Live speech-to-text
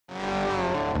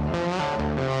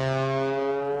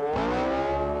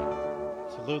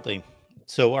Absolutely.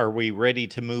 So, are we ready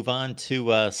to move on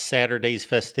to Saturday's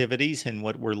festivities and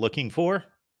what we're looking for?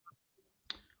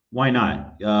 Why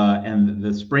not? And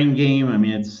the spring game. I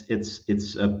mean,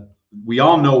 it's we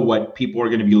all know what people are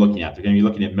going to be looking at. They're going to be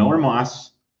looking at Miller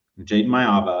Moss, Jaden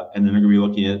Mayava, and then they're going to be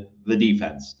looking at the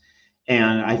defense.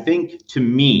 And I think, to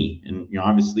me, and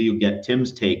obviously you'll get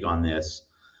Tim's take on this.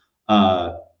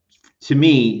 Uh, to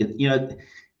me,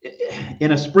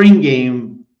 in a spring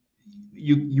game,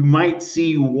 you might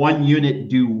see one unit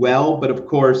do well, but of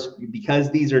course, because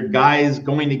these are guys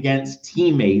going against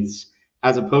teammates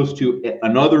as opposed to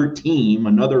another team,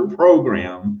 another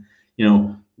program,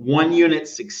 one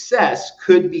unit's success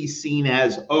could be seen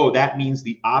as, oh, that means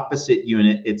the opposite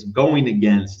unit it's going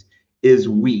against is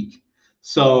weak.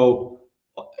 So,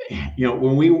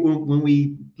 when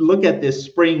we look at this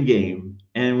spring game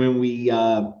and when we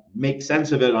make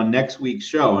sense of it on next week's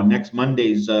show, on next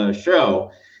Monday's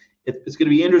show, it's going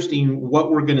to be interesting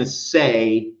what we're going to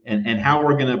say and how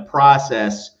we're going to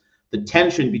process the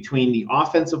tension between the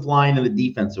offensive line and the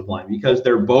defensive line, because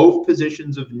they're both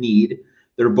positions of need.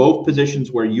 They're both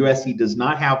positions where USC does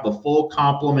not have the full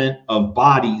complement of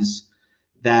bodies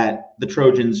that the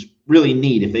Trojans really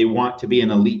need if they want to be an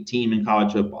elite team in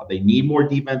college football. They need more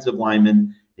defensive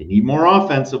linemen. They need more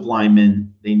offensive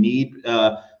linemen. They need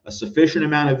a sufficient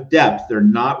amount of depth. They're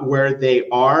not where they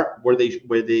are, where they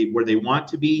want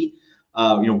to be.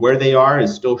 Where they are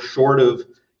is still short of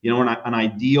an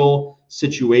ideal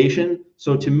situation.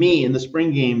 So to me, in the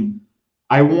spring game,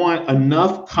 I want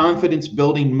enough confidence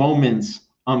building moments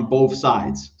on both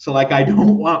sides. So I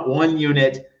don't want one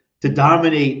unit to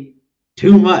dominate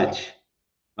too much.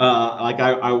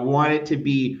 I want it to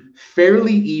be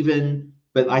fairly even,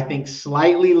 but I think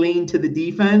slightly lean to the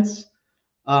defense.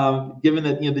 Given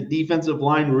that the defensive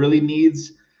line really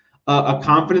needs a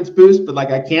confidence boost, but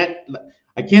I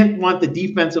can't want the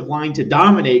defensive line to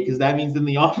dominate, because that means then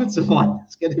the offensive line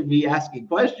is going to be asking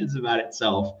questions about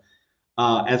itself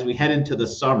as we head into the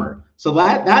summer. So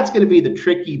that's going to be the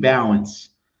tricky balance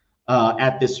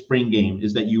at this spring game,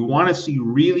 is that you want to see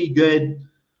really good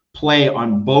play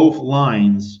on both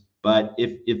lines. But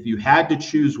if you had to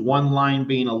choose one line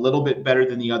being a little bit better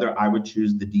than the other, I would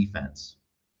choose the defense.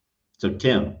 So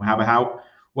Tim,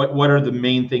 what are the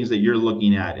main things that you're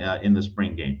looking at in the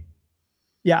spring game?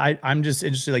 Yeah, I'm just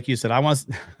interested, like you said. I want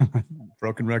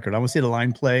broken record. I want to see the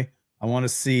line play. I want to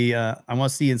see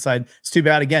inside. It's too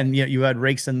bad again. You had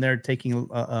Rakes in there taking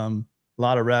a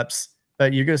lot of reps,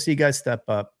 but you're going to see guys step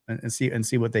up and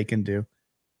see what they can do.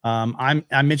 I'm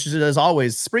interested, as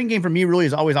always. Spring game for me really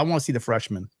is always, I want to see the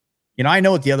freshmen. I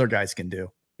know what the other guys can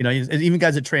do. Even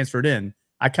guys that transferred in.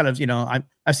 I kind of,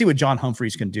 I see what John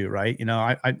Humphreys can do, right?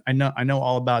 I know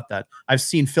all about that. I've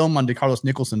seen film on DeCarlos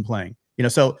Nicholson playing.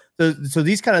 So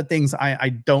these kind of things I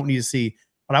don't need to see,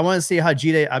 but I want to see how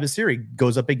Jide Abasiri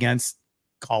goes up against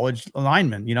college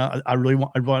linemen. I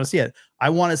want to see it.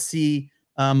 I want to see.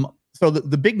 So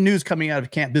the big news coming out of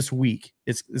camp this week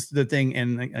is the thing.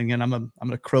 And again, I'm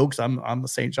a Crow because I'm a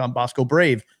St. John Bosco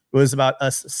Brave. It was about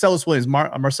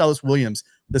Marcellus Williams,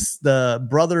 the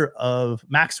brother of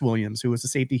Max Williams, who was the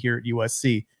safety here at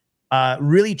USC.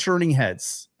 Really churning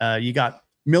heads. You got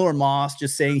Miller Moss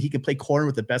just saying he can play corner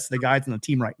with the best of the guys on the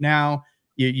team right now.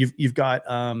 You've got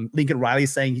Lincoln Riley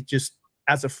saying he just,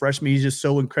 as a freshman, he's just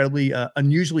so incredibly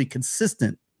unusually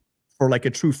consistent for a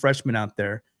true freshman out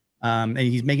there. And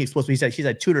he's making explosive. He's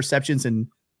had 2 interceptions and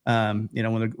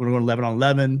when we're going 11 on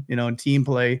 11, in team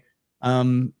play.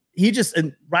 And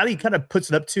Riley kind of puts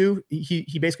it up too.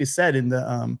 He basically said in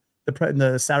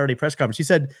the Saturday press conference, he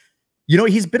said,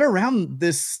 he's been around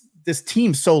this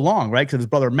team so long, right? Because of his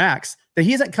brother Max, that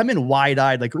he hasn't come in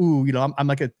wide-eyed I'm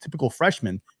like a typical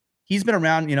freshman. He's been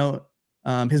around.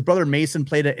 His brother Mason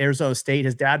played at Arizona State.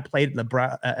 His dad played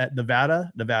at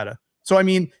Nevada. So I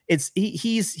mean,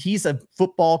 he's a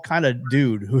football kind of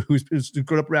dude who's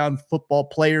grown up around football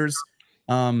players.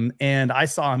 And I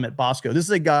saw him at Bosco. This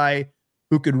is a guy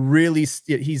who could really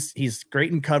he's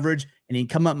great in coverage, and he can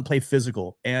come up and play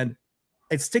physical. And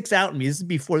it sticks out in me. This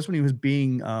is when he was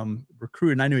being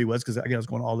recruited, and I knew he was because again I was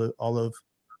going all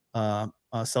of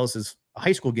Celis's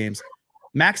high school games.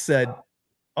 Max said,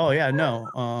 "Oh yeah,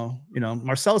 no,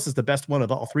 Marcellus is the best one of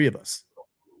all 3 of us."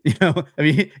 I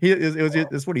mean,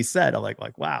 it's what he said. I'm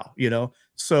like, wow,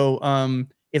 So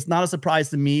it's not a surprise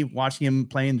to me watching him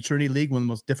play in the Trinity League, one of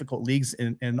the most difficult leagues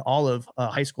in all of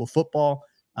high school football.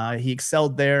 He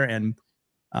excelled there, and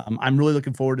I'm really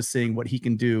looking forward to seeing what he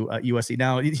can do at USC.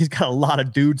 Now, he's got a lot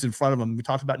of dudes in front of him. We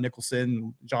talked about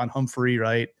Nicholson, John Humphrey,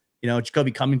 right?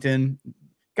 Jacoby Cummington.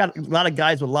 Got a lot of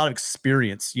guys with a lot of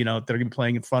experience, that are going to be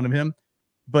playing in front of him.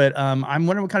 but I'm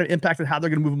wondering what kind of impact and how they're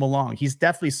going to move him along. He's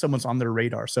definitely someone's on their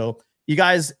radar. So you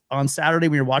guys on Saturday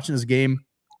when you're watching this game,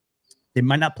 they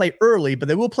might not play early, but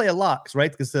they will play a lot, right?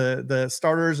 Because the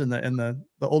starters and the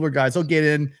older guys, they'll get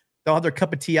in, they'll have their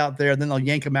cup of tea out there, and then they'll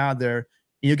yank them out there.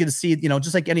 And you get to see,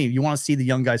 just like you want to see the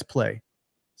young guys play.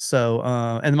 So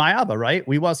and Mayaba, right?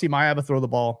 We want to see Mayaba throw the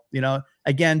ball.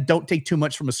 Again, don't take too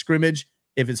much from a scrimmage.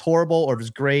 If it's horrible or if it's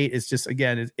great, it's just,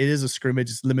 again, it is a scrimmage.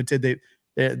 It's limited.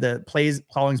 The plays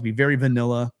callings be very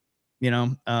vanilla,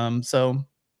 so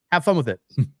have fun with it.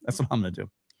 That's what I'm going to do.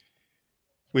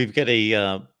 We've got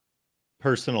a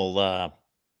personal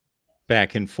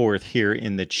back and forth here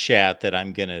in the chat that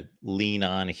I'm going to lean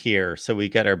on here. So we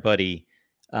got our buddy,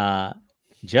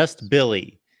 Just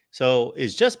Billy. So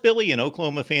is Just Billy an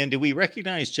Oklahoma fan? Do we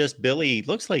recognize Just Billy?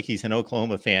 Looks like he's an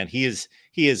Oklahoma fan. He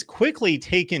is quickly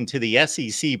taken to the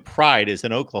SEC pride as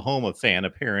an Oklahoma fan,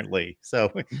 apparently. So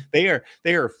they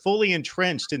are fully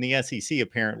entrenched in the SEC,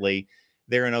 apparently.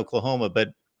 They're in Oklahoma. But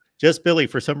Just Billy,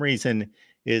 for some reason,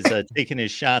 is taking his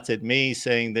shots at me,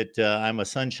 saying that I'm a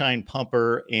sunshine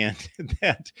pumper and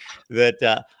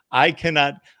that I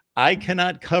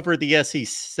cannot cover the SEC.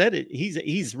 Said it.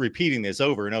 He's repeating this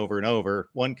over and over and over.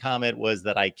 One comment was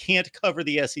that I can't cover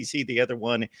the SEC. The other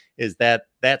one is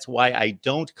that's why I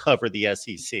don't cover the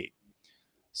SEC.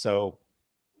 So,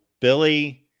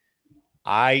 Billy,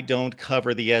 I don't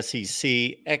cover the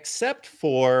SEC except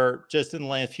for just in the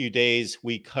last few days,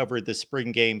 we covered the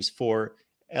spring games for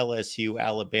LSU,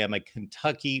 Alabama,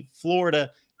 Kentucky,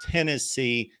 Florida,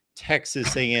 Tennessee,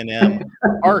 Texas A&M,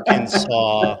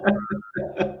 Arkansas.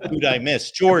 Who'd I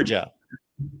miss? Georgia.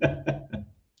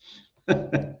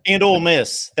 And Ole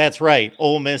Miss. That's right.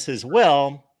 Ole Miss as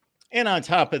well. And on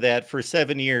top of that, for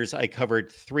 7 years, I covered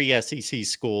 3 SEC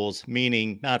schools,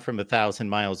 meaning not from 1,000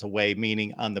 miles away,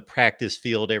 meaning on the practice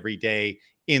field every day,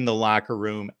 in the locker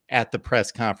room, at the press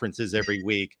conferences every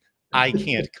week. I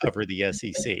can't cover the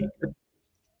SEC.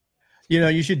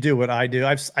 You should do what I do.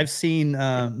 I've seen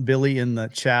Billy in the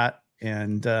chat,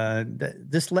 and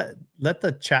just let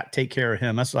the chat take care of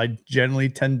him. That's what I generally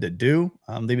tend to do.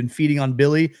 They've been feeding on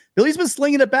Billy. Billy's been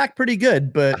slinging it back pretty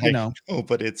good, but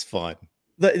but it's fun.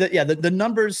 The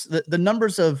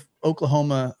numbers of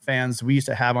Oklahoma fans we used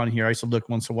to have on here, I used to look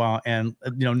once in a while, and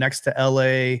next to LA,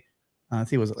 I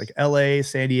think it was like LA,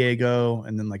 San Diego,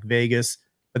 and then like Vegas.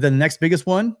 But then the next biggest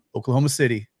one, Oklahoma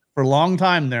City. For a long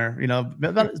time there,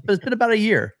 it's been about a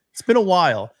year. It's been a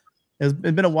while. It's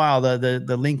been a while.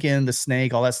 The Lincoln, the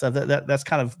Snake, all that stuff that's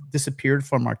kind of disappeared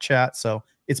from our chat. So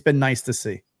it's been nice to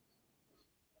see.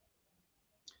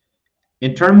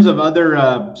 In terms of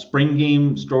other spring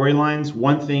game storylines,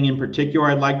 one thing in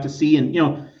particular I'd like to see,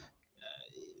 and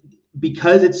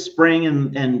because it's spring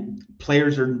and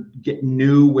players are getting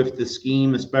new with the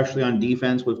scheme, especially on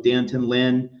defense with Danton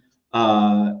Lynn,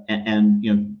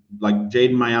 and like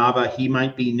Jaden Mayava, he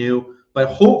might be new, but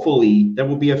hopefully there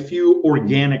will be a few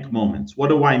organic moments. What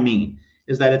do I mean?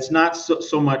 Is that it's not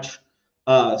so much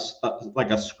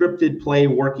like a scripted play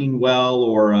working well,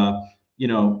 or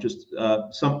just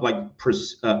something like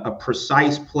a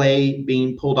precise play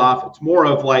being pulled off. It's more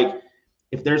of like,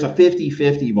 if there's a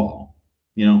 50-50 ball,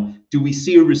 do we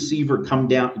see a receiver come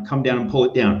down and pull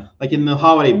it down? Like in the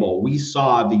Holiday Bowl, we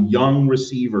saw the young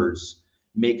receivers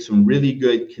make some really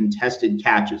good contested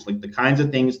catches, like the kinds of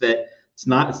things that it's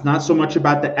not so much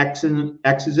about the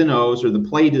X's and O's or the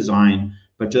play design,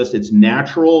 but just its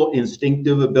natural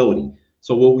instinctive ability.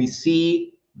 So will we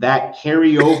see that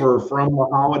carry over from the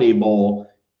Holiday Bowl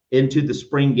into the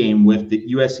spring game with the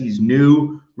USC's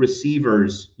new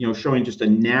receivers, showing just a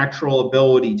natural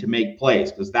ability to make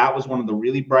plays? Because that was one of the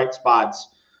really bright spots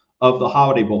of the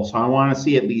Holiday Bowl. So I want to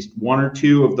see at least 1 or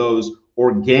 2 of those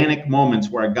organic moments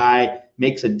where a guy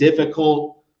makes a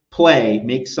difficult play,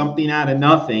 makes something out of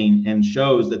nothing, and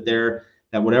shows that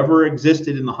whatever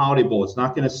existed in the Holiday Bowl, it's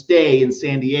not going to stay in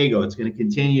San Diego. It's going to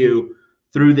continue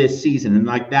through this season. And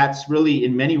like, that's really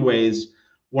in many ways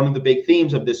one of the big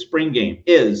themes of this spring game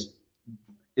is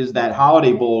that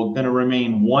Holiday Bowl going to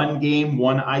remain one game,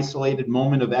 one isolated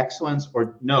moment of excellence,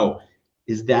 or no?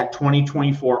 Is that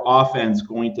 2024 offense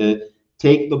going to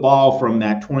take the ball from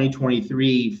that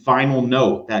 2023 final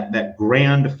note, that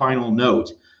grand final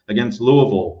note against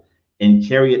Louisville, and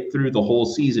carry it through the whole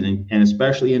season, and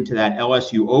especially into that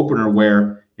LSU opener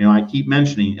where, I keep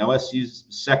mentioning LSU's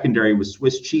secondary was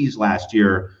Swiss cheese last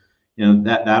year.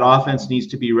 That offense needs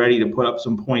to be ready to put up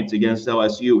some points against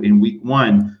LSU in week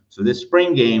 1. So this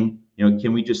spring game,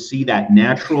 can we just see that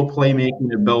natural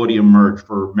playmaking ability emerge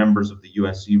for members of the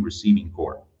USC receiving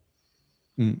corps?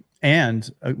 And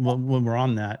when we're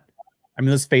on that,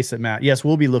 let's face it, Matt. Yes,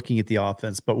 we'll be looking at the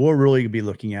offense, but we'll really be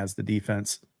looking at the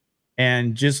defense.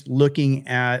 and just looking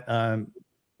at,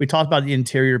 we talked about the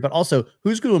interior, but also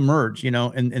who's going to emerge,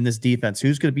 in this defense,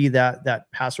 who's going to be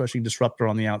that pass rushing disruptor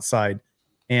on the outside.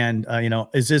 And,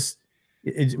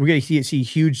 we're going to see a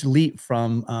huge leap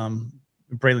from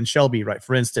Braylon Shelby, right?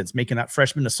 For instance, making that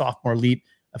freshman to sophomore leap,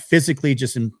 physically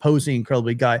just imposing,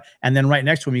 incredibly guy. And then right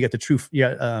next to him, you got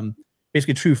the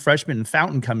basically true freshman and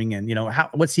Fountain coming in.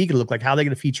 What's he going to look like? How are they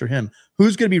going to feature him?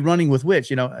 Who's going to be running with which?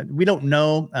 We don't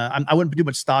know. I wouldn't do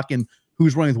much stock in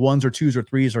who's running with 1s or 2s or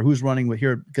 3s or who's running with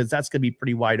here, because that's going to be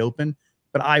pretty wide open.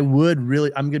 But I'm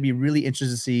going to be really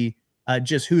interested to see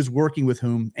just who's working with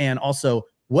whom, and also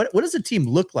what does the team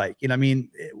look like?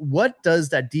 What does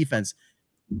that defense?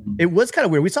 It was kind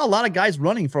of weird. We saw a lot of guys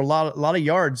running for a lot of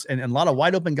yards and a lot of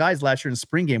wide open guys last year in the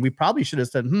spring game. We probably should have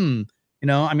said,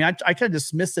 I kind of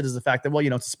dismissed it as the fact that, well,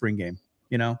 it's a spring game,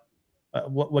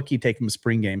 what keep taking the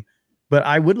spring game. But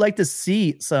I would like to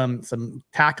see some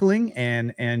tackling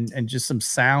and just some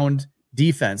sound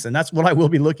defense. And that's what I will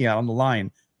be looking at on the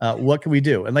line. What can we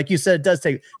do? And like you said, it does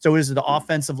take, so is it the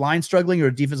offensive line struggling or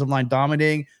defensive line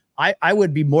dominating? I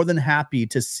would be more than happy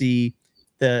to see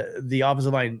the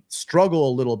offensive line struggle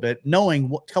a little bit,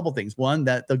 knowing a couple things. One,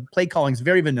 that the play calling is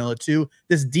very vanilla. Two,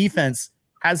 this defense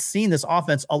has seen this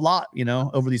offense a lot,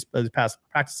 over these past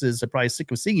practices. They're probably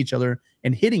sick of seeing each other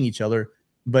and hitting each other.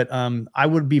 But I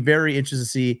would be very interested to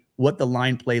see what the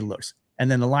line play looks.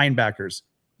 And then the linebackers,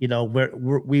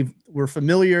 we're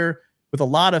familiar with a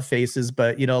lot of faces,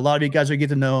 but a lot of you guys are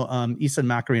getting to know Easton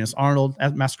Mascarenas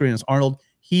Arnold.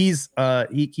 He's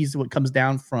what comes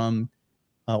down from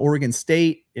Oregon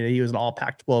State. He was an all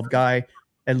Pac-12 guy.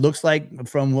 It looks like,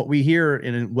 from what we hear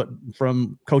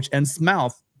from Coach Ent's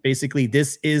mouth, basically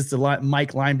this is the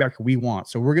Mike linebacker we want.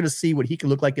 So we're going to see what he can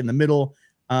look like in the middle.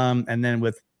 And then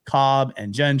with Cobb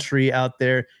and Gentry out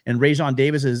there, and Rajon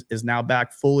Davis is now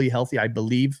back fully healthy, I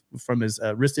believe, from his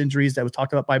wrist injuries that was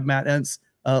talked about by Matt Entz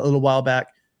a little while back.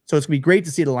 So it's gonna be great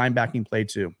to see the linebacking play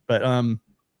too. But I'm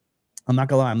not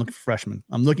gonna lie, I'm looking for freshmen.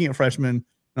 I'm looking at freshmen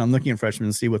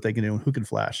and see what they can do and who can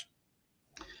flash.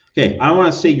 Okay, I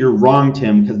want to say you're wrong,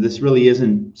 Tim, because this really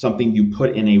isn't something you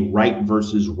put in a right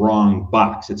versus wrong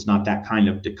box. It's not that kind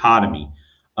of dichotomy.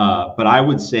 But I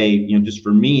would say, just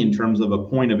for me, in terms of a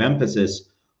point of emphasis,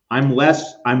 I'm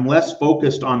less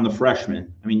focused on the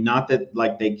freshmen. Not that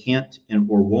like they can't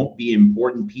or won't be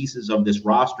important pieces of this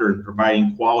roster and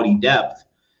providing quality depth,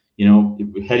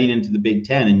 heading into the Big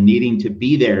Ten and needing to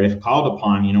be there if called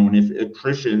upon, and if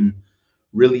attrition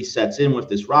really sets in with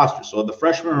this roster. So the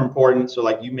freshmen are important. So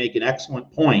like you make an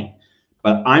excellent point,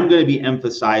 but I'm going to be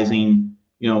emphasizing,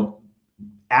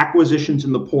 acquisitions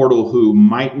in the portal who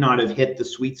might not have hit the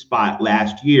sweet spot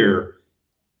last year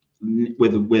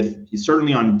with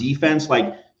certainly on defense.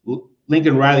 Like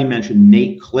Lincoln Riley mentioned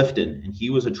Nate Clifton, and he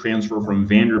was a transfer from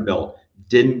Vanderbilt,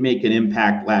 didn't make an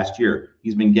impact last year.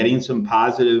 He's been getting some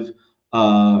positive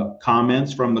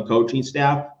comments from the coaching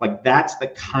staff. Like that's the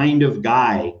kind of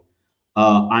guy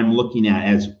I'm looking at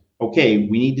as, okay,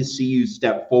 we need to see you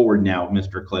step forward now,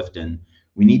 Mr. Clifton.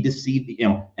 We need to see,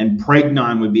 and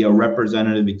Pregnon would be a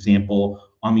representative example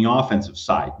on the offensive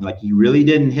side. Like he really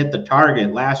didn't hit the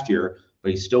target last year,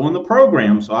 but he's still in the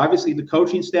program. So obviously the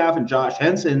coaching staff and Josh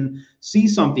Henson see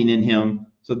something in him.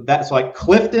 So that's like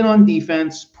Clifton on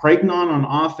defense, Pregnon on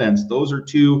offense. Those are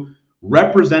two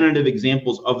representative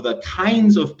examples of the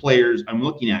kinds of players I'm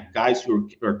looking at. Guys who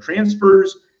are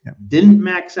transfers, didn't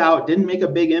max out, didn't make a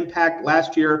big impact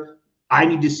last year. I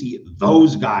need to see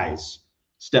those guys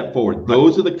step forward.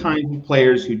 Those are the kinds of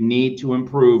players who need to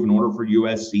improve in order for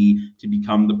USC to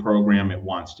become the program it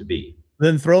wants to be.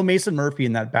 Then throw Mason Murphy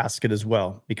in that basket as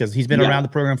well, because he's been around the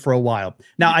program for a while.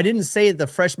 Now, I didn't say the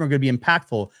freshmen are going to be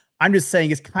impactful. I'm just saying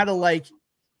it's kind of like,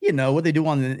 what they do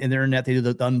in the internet. They do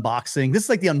the unboxing. This is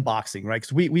like the unboxing, right?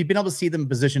 Because we've been able to see them in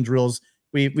position drills.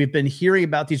 We've been hearing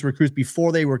about these recruits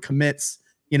before they were commits,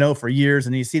 for years,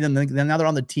 and you see them, then now they're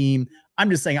on the team. I'm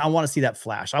just saying I want to see that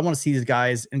flash. I want to see these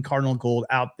guys in Cardinal Gold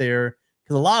out there,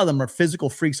 because a lot of them are physical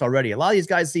freaks already. A lot of these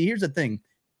guys, see, here's the thing.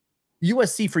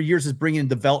 USC for years is bringing in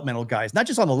developmental guys, not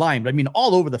just on the line, but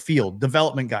all over the field,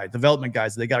 development guys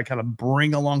that they got to kind of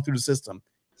bring along through the system.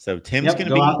 So Tim's going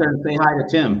to go out there and say hi to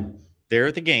Tim there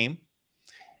at the game.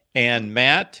 And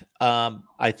Matt,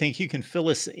 I think you can fill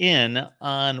us in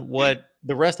on what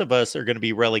the rest of us are going to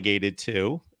be relegated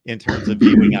to in terms of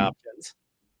viewing options.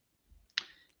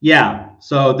 Yeah.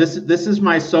 So this is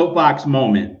my soapbox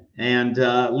moment. And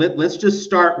let's just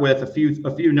start with a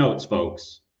few notes,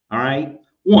 folks. All right.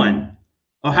 One,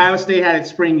 Ohio State had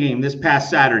its spring game this past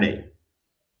Saturday.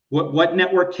 What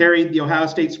network carried the Ohio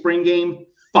State spring game?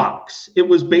 Fox. It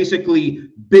was basically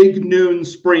big noon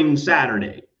spring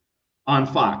Saturday on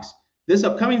Fox. this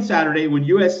upcoming Saturday, when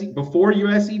before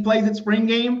USC plays its spring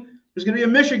game, there's going to be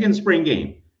a Michigan spring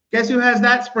game. Guess who has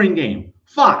that spring game?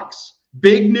 Fox.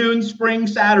 Big noon spring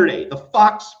Saturday, the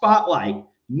Fox Spotlight,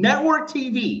 network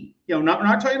TV. We're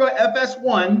not talking about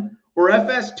FS1 or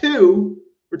FS2.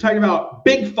 We're talking about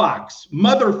Big Fox,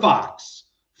 Mother Fox,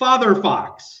 Father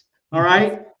Fox. All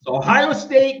right. So Ohio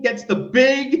State gets the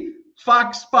big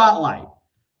Fox Spotlight.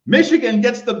 Michigan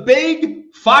gets the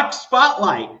big Fox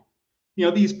Spotlight.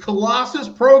 These colossus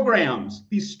programs,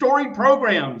 these storied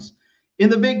programs in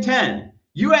the Big Ten.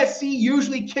 USC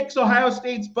usually kicks Ohio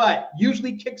State's butt,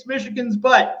 usually kicks Michigan's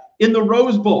butt in the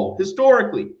Rose Bowl.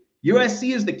 Historically,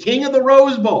 USC is the king of the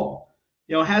Rose Bowl.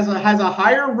 Has a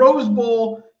higher Rose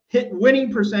Bowl hit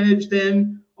winning percentage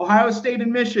than Ohio State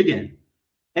and Michigan.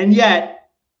 And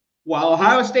yet, while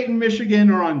Ohio State and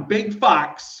Michigan are on Big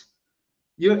Fox,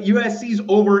 USC's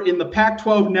over in the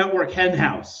Pac-12 network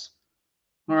henhouse.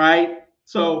 All right.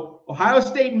 So Ohio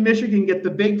State and Michigan get the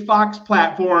Big Fox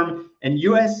platform, and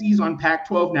USC's on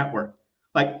Pac-12 network.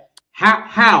 Like,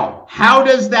 how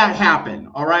does that happen?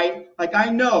 All right. Like, I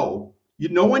know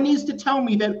no one needs to tell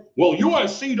me that, well,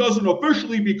 USC doesn't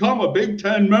officially become a Big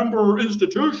Ten member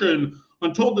institution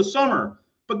until the summer.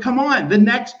 But come on, the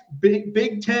next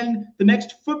Big Ten, the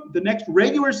next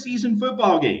regular season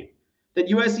football game that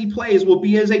USC plays will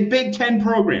be as a Big Ten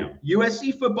program.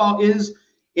 USC football is,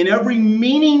 in every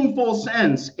meaningful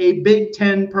sense, a Big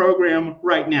Ten program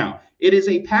right now. It is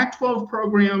a Pac-12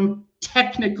 program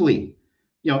technically,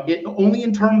 only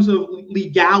in terms of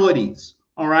legalities,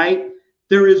 all right?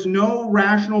 There is no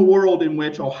rational world in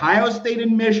which Ohio State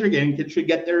and Michigan should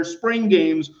get their spring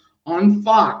games on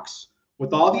Fox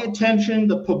with all the attention,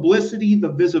 the publicity,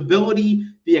 the visibility,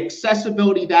 the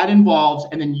accessibility that involves,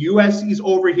 and then USC's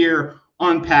over here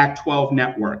on Pac-12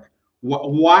 network.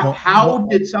 How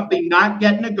did something not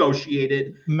get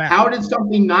negotiated? Matt, how did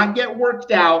something not get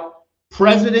worked out?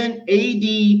 President,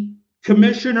 AD,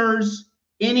 commissioners,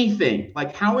 anything.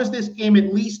 Like, how is this game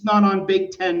at least not on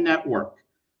Big Ten network?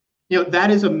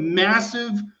 That is a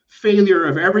massive failure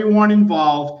of everyone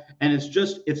involved. And it's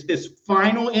this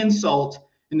final insult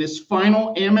and this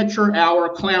final amateur hour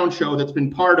clown show that's been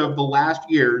part of the last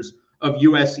years of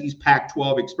USC's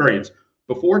Pac-12 experience.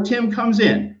 Before Tim comes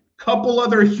in, couple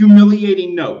other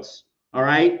humiliating notes, all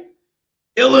right?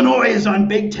 Illinois is on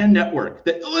Big Ten Network.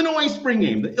 The Illinois spring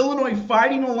game, the Illinois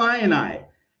Fighting Illini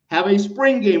have a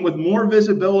spring game with more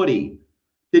visibility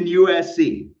than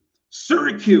USC.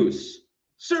 Syracuse,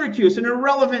 an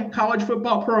irrelevant college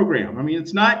football program. I mean,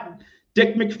 it's not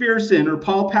Dick McPherson or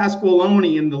Paul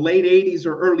Pasqualoni in the late 80s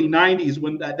or early 90s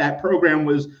when that program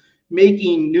was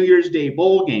making New Year's Day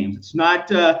bowl games. It's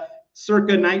not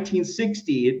circa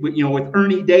 1960, with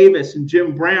Ernie Davis and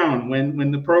Jim Brown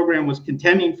when the program was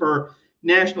contending for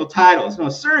national titles. No,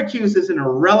 Syracuse is an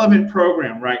irrelevant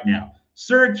program right now.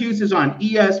 Syracuse is on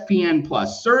ESPN+.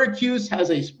 Syracuse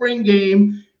has a spring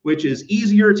game which is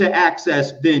easier to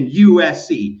access than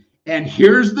USC. And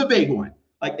here's the big one.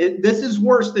 This is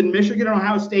worse than Michigan and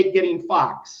Ohio State getting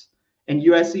Fox and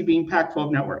USC being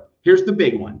Pac-12 network. Here's the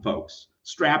big one, folks.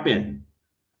 Strap in.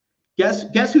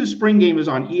 Guess whose spring game is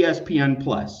on ESPN+?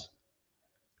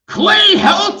 Clay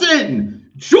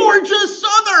Helton, Georgia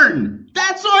Southern.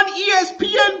 That's on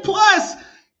ESPN+.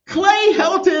 Clay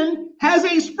Helton has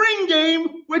a spring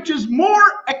game which is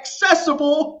more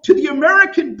accessible to the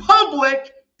American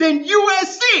public than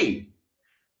USC.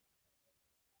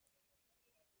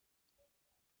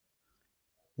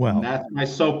 Well, and that's my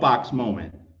soapbox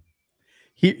moment.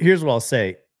 Here's what I'll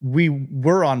say. We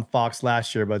were on Fox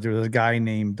last year, but there was a guy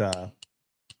named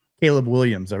Caleb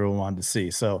Williams everyone wanted to see.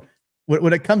 So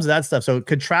when it comes to that stuff, so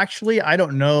contractually, I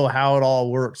don't know how it all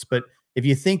works, but if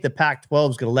you think the Pac-12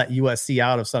 is going to let USC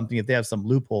out of something if they have some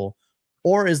loophole,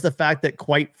 or is the fact that,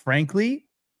 quite frankly,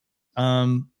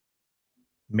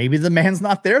 maybe the man's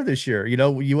not there this year.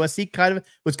 USC kind of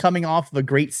was coming off of a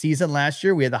great season last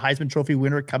year. We had the Heisman Trophy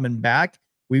winner coming back.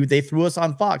 They threw us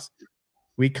on Fox.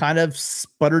 We kind of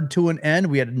sputtered to an end.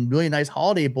 We had a really nice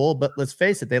Holiday Bowl, but let's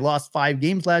face it, they lost 5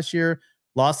 games last year,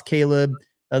 lost Caleb.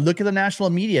 Look at the national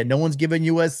media. No one's giving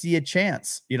USC a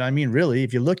chance. You know what I mean? Really,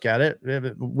 if you look at it,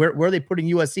 where are they putting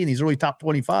USC in these early top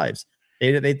 25s?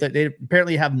 They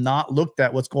apparently have not looked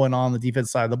at what's going on the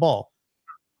defense side of the ball.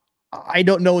 I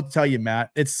don't know what to tell you, Matt.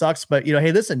 It sucks, but,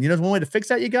 hey, listen, one way to fix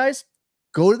that, you guys?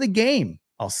 Go to the game.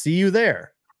 I'll see you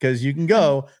there because you can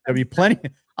go. There'll be plenty.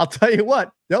 I'll tell you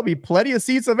what, there'll be plenty of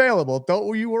seats available.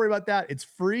 Don't you worry about that. It's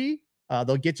free.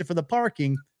 They'll get you for the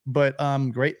parking, but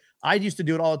great. I used to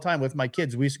do it all the time with my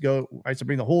kids. We used to go, I used to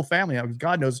bring the whole family out.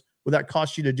 God knows what that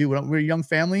cost you to do. When we were a young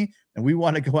family and we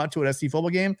wanted to go out to an SC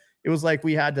football game, it was like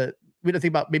we had to we had to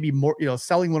think about maybe more,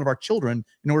 selling one of our children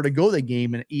in order to go to the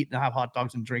game and eat and have hot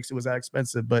dogs and drinks. It was that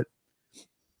expensive, but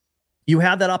you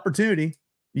have that opportunity.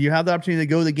 You have the opportunity to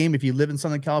go to the game if you live in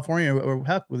Southern California, or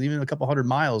heck, with even a couple 100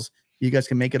 miles, you guys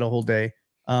can make it a whole day.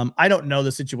 I don't know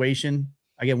the situation.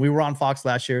 Again, we were on Fox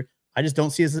last year. I just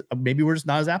don't see as maybe we're just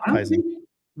not as appetizing.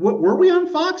 What were we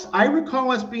on Fox? I recall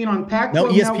us being on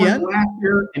Pac-12 ESPN last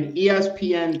year and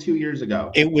ESPN 2 years ago.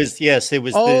 It was, yes, it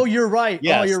was. Oh, you're right.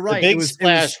 Yes, oh, you're right. The big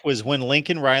splash was when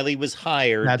Lincoln Riley was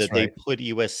hired. That's that right. They put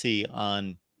USC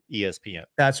on ESPN.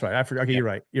 That's right. I forgot. Okay,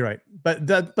 yeah. You're right. But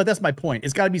that's my point.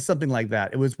 It's got to be something like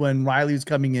that. It was when Riley was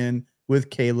coming in with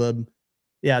Caleb.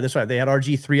 Yeah, that's right. They had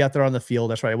RG3 out there on the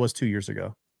field. That's right. It was 2 years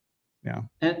ago. Yeah.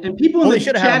 And people in the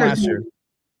should have had him last year.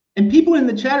 And people in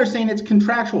the chat are saying it's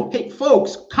contractual. Okay,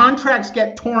 folks, contracts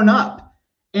get torn up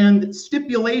and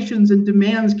stipulations and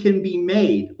demands can be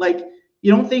made. Like,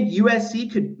 you don't think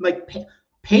USC could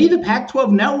pay the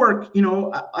Pac-12 network,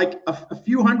 like a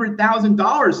few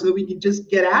 $100,000 so that we could just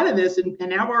get out of this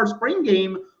and have our spring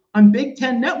game on Big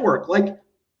Ten Network? Like,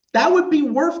 that would be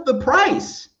worth the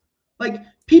price. Like,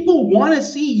 people want to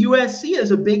see USC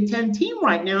as a Big Ten team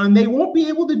right now, and they won't be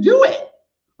able to do it.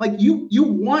 Like, you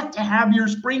want to have your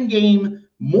spring game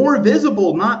more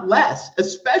visible, not less,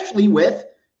 especially with,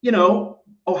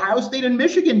 Ohio State and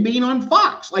Michigan being on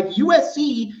Fox. Like,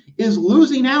 USC is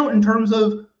losing out in terms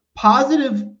of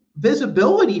positive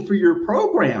visibility for your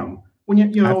program. When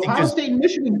Ohio State and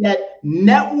Michigan get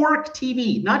network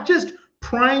TV, not just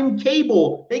prime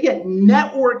cable, they get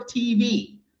network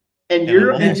TV. And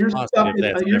you're stuck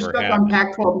on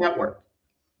Pac-12 network.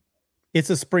 It's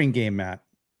a spring game, Matt.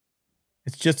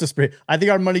 It's just a spring. I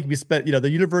think our money can be spent, the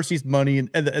university's money and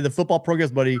the football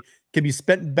program's money can be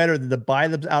spent better than to buy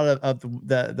them out of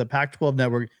the Pac-12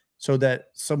 network so that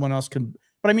someone else can.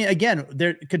 But I mean, again,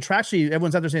 they're contractually,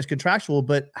 everyone's out there saying it's contractual,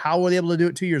 but how were they able to do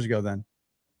it 2 years ago then?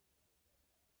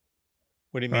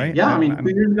 What do you mean? Right? Yeah, 2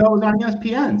 years ago it was on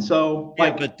ESPN. So,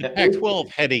 yeah, but the Pac-12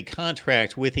 had a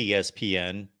contract with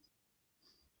ESPN.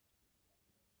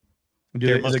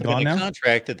 There must have been a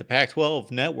contract that the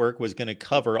Pac-12 network was going to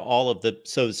cover all of the.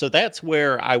 So that's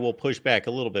where I will push back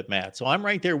a little bit, Matt. So I'm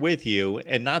right there with you,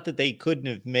 and not that they couldn't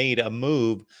have made a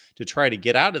move to try to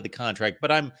get out of the contract, but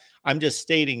I'm just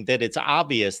stating that it's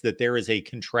obvious that there is a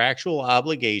contractual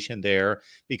obligation there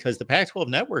because the Pac-12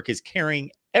 network is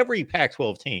carrying every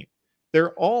Pac-12 team.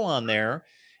 They're all on there,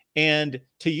 and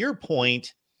to your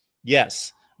point,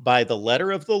 yes, by the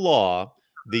letter of the law.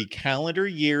 The calendar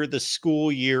year, the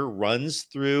school year runs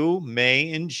through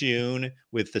May and June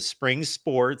with the spring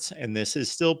sports, and this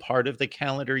is still part of the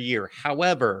calendar year.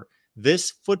 However,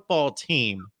 this football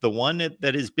team, the one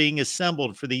that is being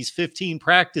assembled for these 15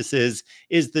 practices,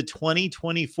 is the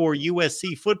 2024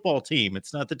 USC football team.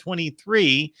 It's not the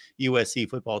 23 USC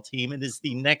football team. It is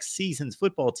the next season's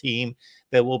football team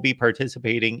that will be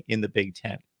participating in the Big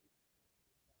Ten.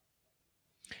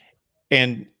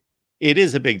 And it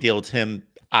is a big deal, Tim.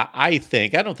 I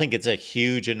don't think it's a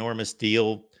huge, enormous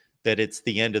deal that it's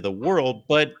the end of the world.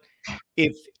 But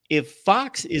if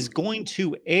Fox is going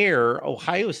to air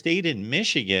Ohio State and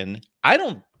Michigan,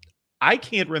 I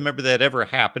can't remember that ever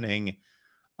happening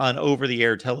on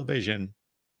over-the-air television,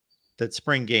 that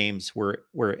spring games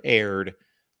were aired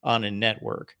on a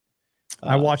network.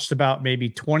 I watched about maybe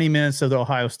 20 minutes of the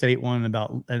Ohio State one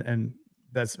and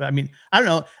that's, I don't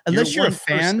know, unless you're a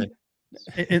fan.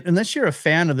 Unless you're a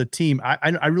fan of the team,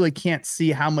 I really can't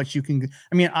see how much you can.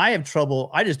 I have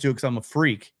trouble. I just do it because I'm a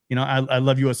freak. I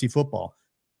love USC football.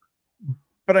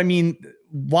 But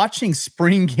watching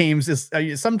spring games is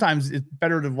sometimes it's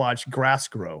better to watch grass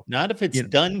grow. Not if it's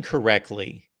done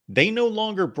correctly. They no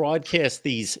longer broadcast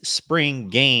these spring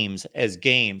games as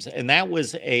games, and that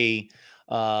was a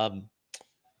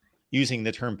using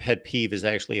the term pet peeve is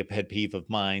actually a pet peeve of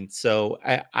mine. So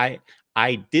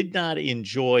I did not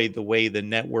enjoy the way the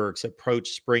networks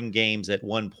approached spring games at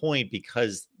one point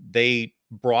because they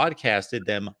broadcasted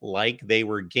them like they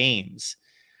were games.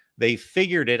 They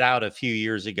figured it out a few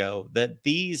years ago that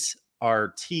these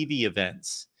are TV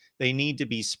events. They need to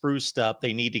be spruced up.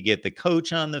 They need to get the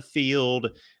coach on the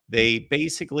field. They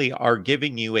basically are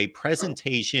giving you a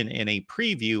presentation and a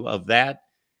preview of that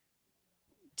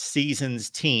season's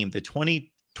team, the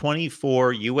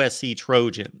 2024 USC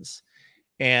Trojans.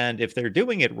 And if they're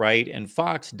doing it right, and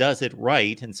Fox does it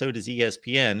right, and so does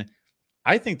ESPN,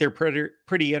 I think they're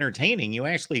pretty entertaining. You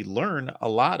actually learn a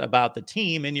lot about the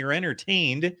team, and you're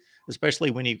entertained, especially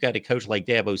when you've got a coach like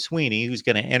Dabo Swinney who's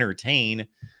going to entertain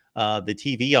the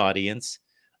TV audience.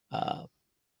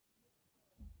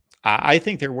 I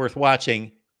think they're worth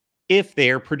watching if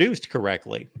they're produced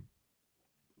correctly.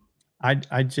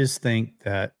 I just think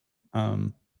that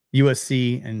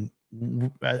USC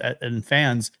and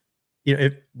fans, you know,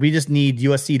 if we just need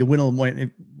USC to win a more.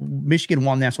 Michigan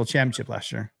won national championship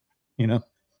last year. You know,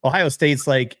 Ohio State's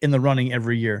like in the running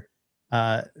every year.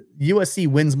 USC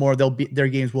wins more. Their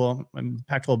games will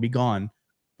Pac-12 will be gone,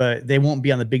 but they won't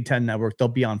be on the Big Ten network. They'll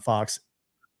be on Fox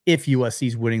if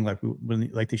USC's winning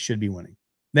like they should be winning.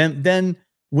 Then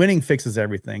winning fixes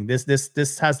everything.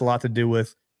 This has a lot to do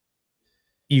with.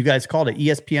 You guys called it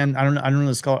ESPN. I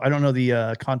don't know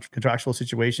the contractual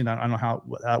situation. I don't know how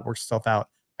it works itself out.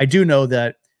 I do know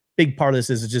that big part of this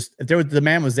is just if the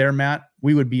demand was there, Matt,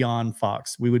 we would be on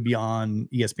Fox. We would be on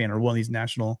ESPN or one of these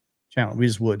national channels. We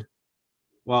just would.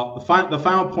 Well, the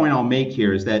final point I'll make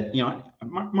here is that, you know,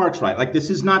 Mark's right. Like, this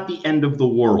is not the end of the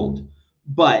world,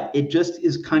 but it just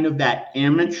is kind of that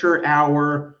amateur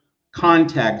hour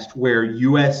context where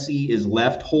USC is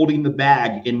left holding the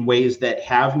bag in ways that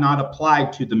have not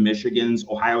applied to the Michigans,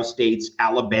 Ohio States,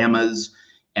 Alabamas,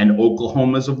 and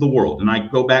Oklahomas of the world. And I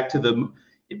go back to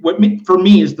what for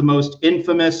me is the most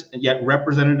infamous yet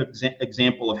representative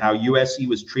example of how USC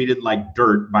was treated like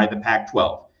dirt by the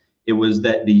Pac-12. It was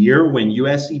that the year when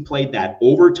USC played that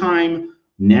overtime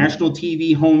national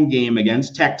TV home game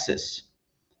against Texas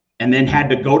and then had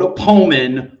to go to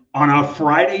Pullman on a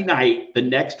Friday night the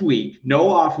next week, no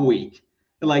off week.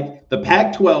 Like, the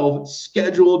Pac-12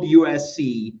 scheduled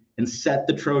USC and set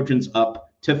the Trojans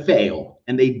up to fail.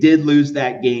 And they did lose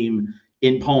that game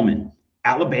in Pullman.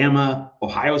 Alabama,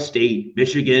 Ohio State,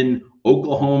 Michigan,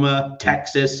 Oklahoma,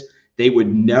 Texas, they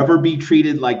would never be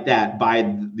treated like that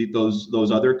by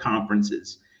those other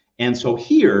conferences. And so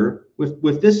here,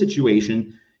 with this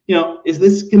situation, you know, is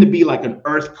this going to be like an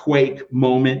earthquake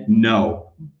moment?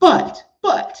 No. But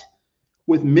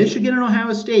with Michigan and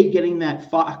Ohio State getting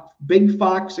that big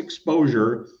Fox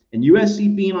exposure and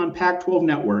USC being on Pac-12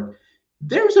 network,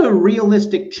 there's a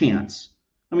realistic chance.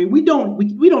 I mean, we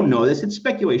don't know this, it's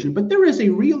speculation, but there is a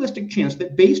realistic chance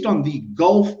that based on the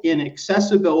gulf in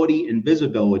accessibility and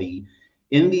visibility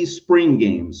in these spring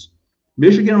games,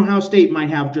 Michigan and Ohio State might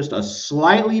have just a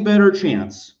slightly better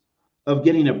chance of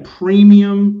getting a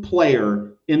premium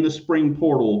player in the spring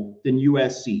portal than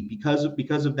USC because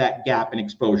of that gap in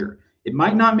exposure. It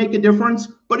might not make a difference,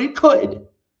 but it could.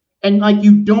 And like,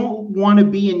 you don't want to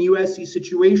be in USC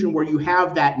situation where you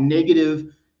have that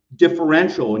negative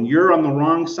differential and you're on the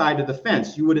wrong side of the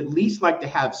fence. You would at least like to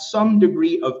have some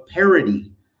degree of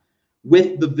parity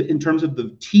with in terms of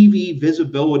the TV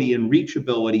visibility and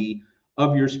reachability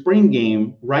of your spring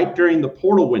game right during the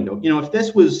portal window. You know, if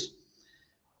this was,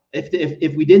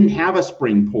 if we didn't have a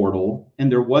spring portal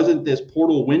and there wasn't this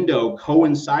portal window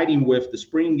coinciding with the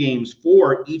spring games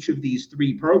for each of these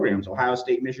three programs, Ohio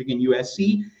State, Michigan,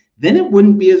 USC, then it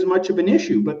wouldn't be as much of an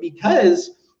issue. But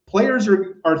because players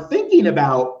are thinking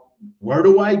about, where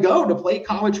do I go to play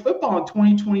college football in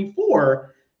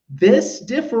 2024? This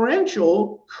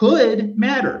differential could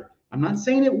matter. I'm not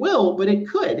saying it will, but it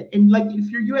could. And like,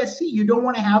 if you're USC, you don't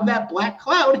want to have that black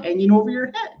cloud hanging over your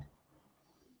head.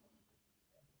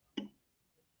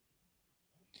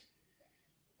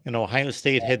 And Ohio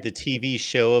State had the TV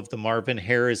show of the Marvin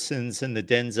Harrisons and the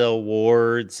Denzel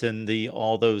Wards and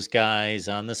all those guys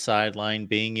on the sideline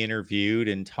being interviewed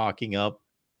and talking up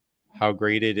how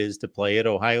great it is to play at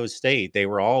Ohio State. They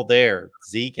were all there.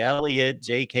 Zeke Elliott,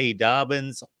 J.K.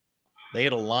 Dobbins. They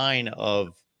had a line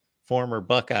of former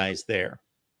Buckeyes there.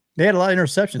 They had a lot of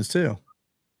interceptions too.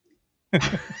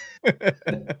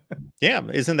 Yeah,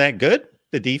 isn't that good?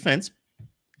 The defense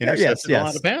intercepted a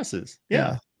lot of passes.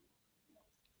 Yeah.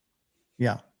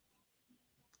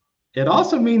 It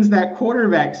also means that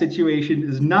quarterback situation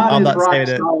is not as rock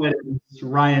solid as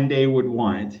Ryan Day would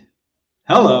want.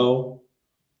 Hello.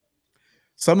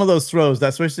 Some of those throws,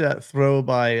 especially that throw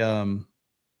by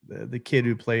the kid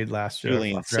who played last year,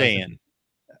 Julian Sayin,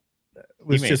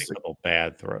 was just a couple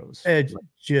bad throws. It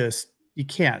just, you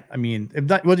can't. I mean, it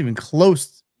wasn't even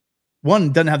close.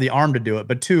 One, doesn't have the arm to do it,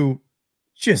 but two,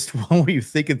 just what were you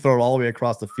thinking? Throw it all the way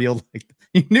across the field. Like,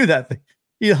 you knew that thing.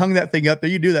 You hung that thing up there.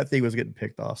 You knew that thing was getting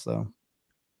picked off. So,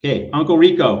 okay, Uncle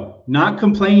Rico, not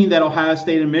complaining that Ohio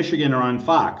State and Michigan are on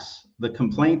Fox. The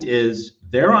complaint is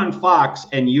they're on Fox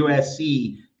and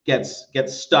USC gets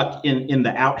stuck in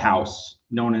the outhouse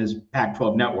known as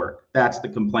Pac-12 Network. That's the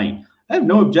complaint. I have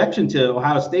no objection to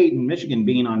Ohio State and Michigan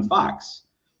being on Fox,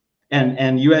 and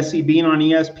USC being on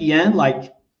ESPN.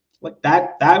 Like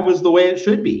that was the way it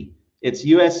should be. It's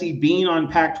USC being on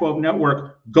Pac-12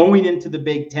 Network going into the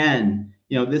Big Ten.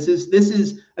 You know, this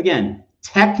is again,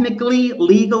 technically,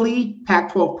 legally,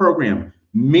 Pac-12 program.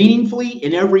 Meaningfully,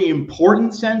 in every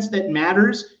important sense that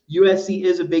matters, USC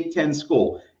is a Big Ten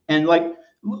school. And like,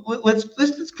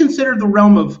 let's consider the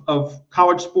realm of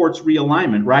college sports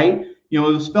realignment, right? You know,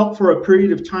 it was felt for a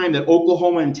period of time that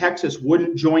Oklahoma and Texas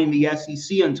wouldn't join the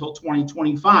SEC until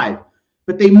 2025,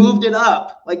 but they moved it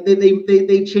up. Like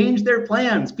they changed their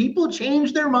plans. People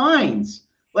changed their minds.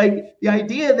 Like the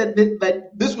idea that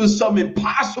this was some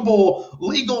impossible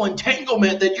legal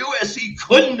entanglement that USC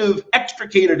couldn't have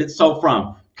extricated itself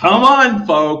from. Come on,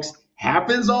 folks.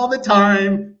 Happens all the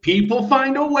time. People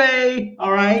find a way,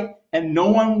 all right? And no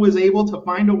one was able to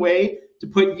find a way to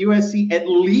put USC at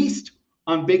least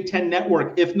on Big Ten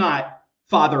Network, if not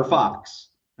Father Fox.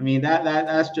 I mean,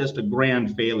 that's just a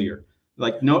grand failure.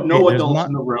 Like no adults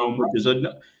in the room, which is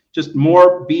just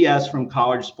more BS from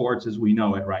college sports as we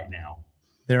know it right now.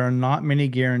 There are not many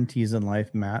guarantees in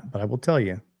life, Matt, but I will tell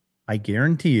you, I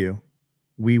guarantee you,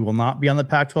 we will not be on the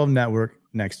Pac-12 network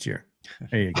next year.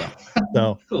 There you go.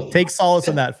 So take solace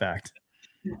in that fact,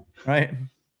 right?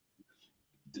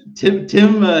 Tim,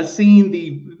 seeing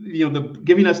the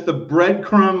giving us the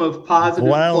breadcrumb of positive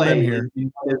play here is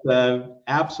an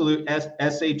absolute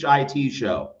shit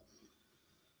show.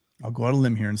 I'll go out on a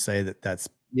limb here and say that's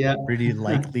pretty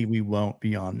likely we won't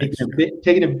be on next year.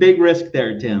 Taking a big risk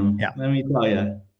there, Tim. Yeah. Let me tell you.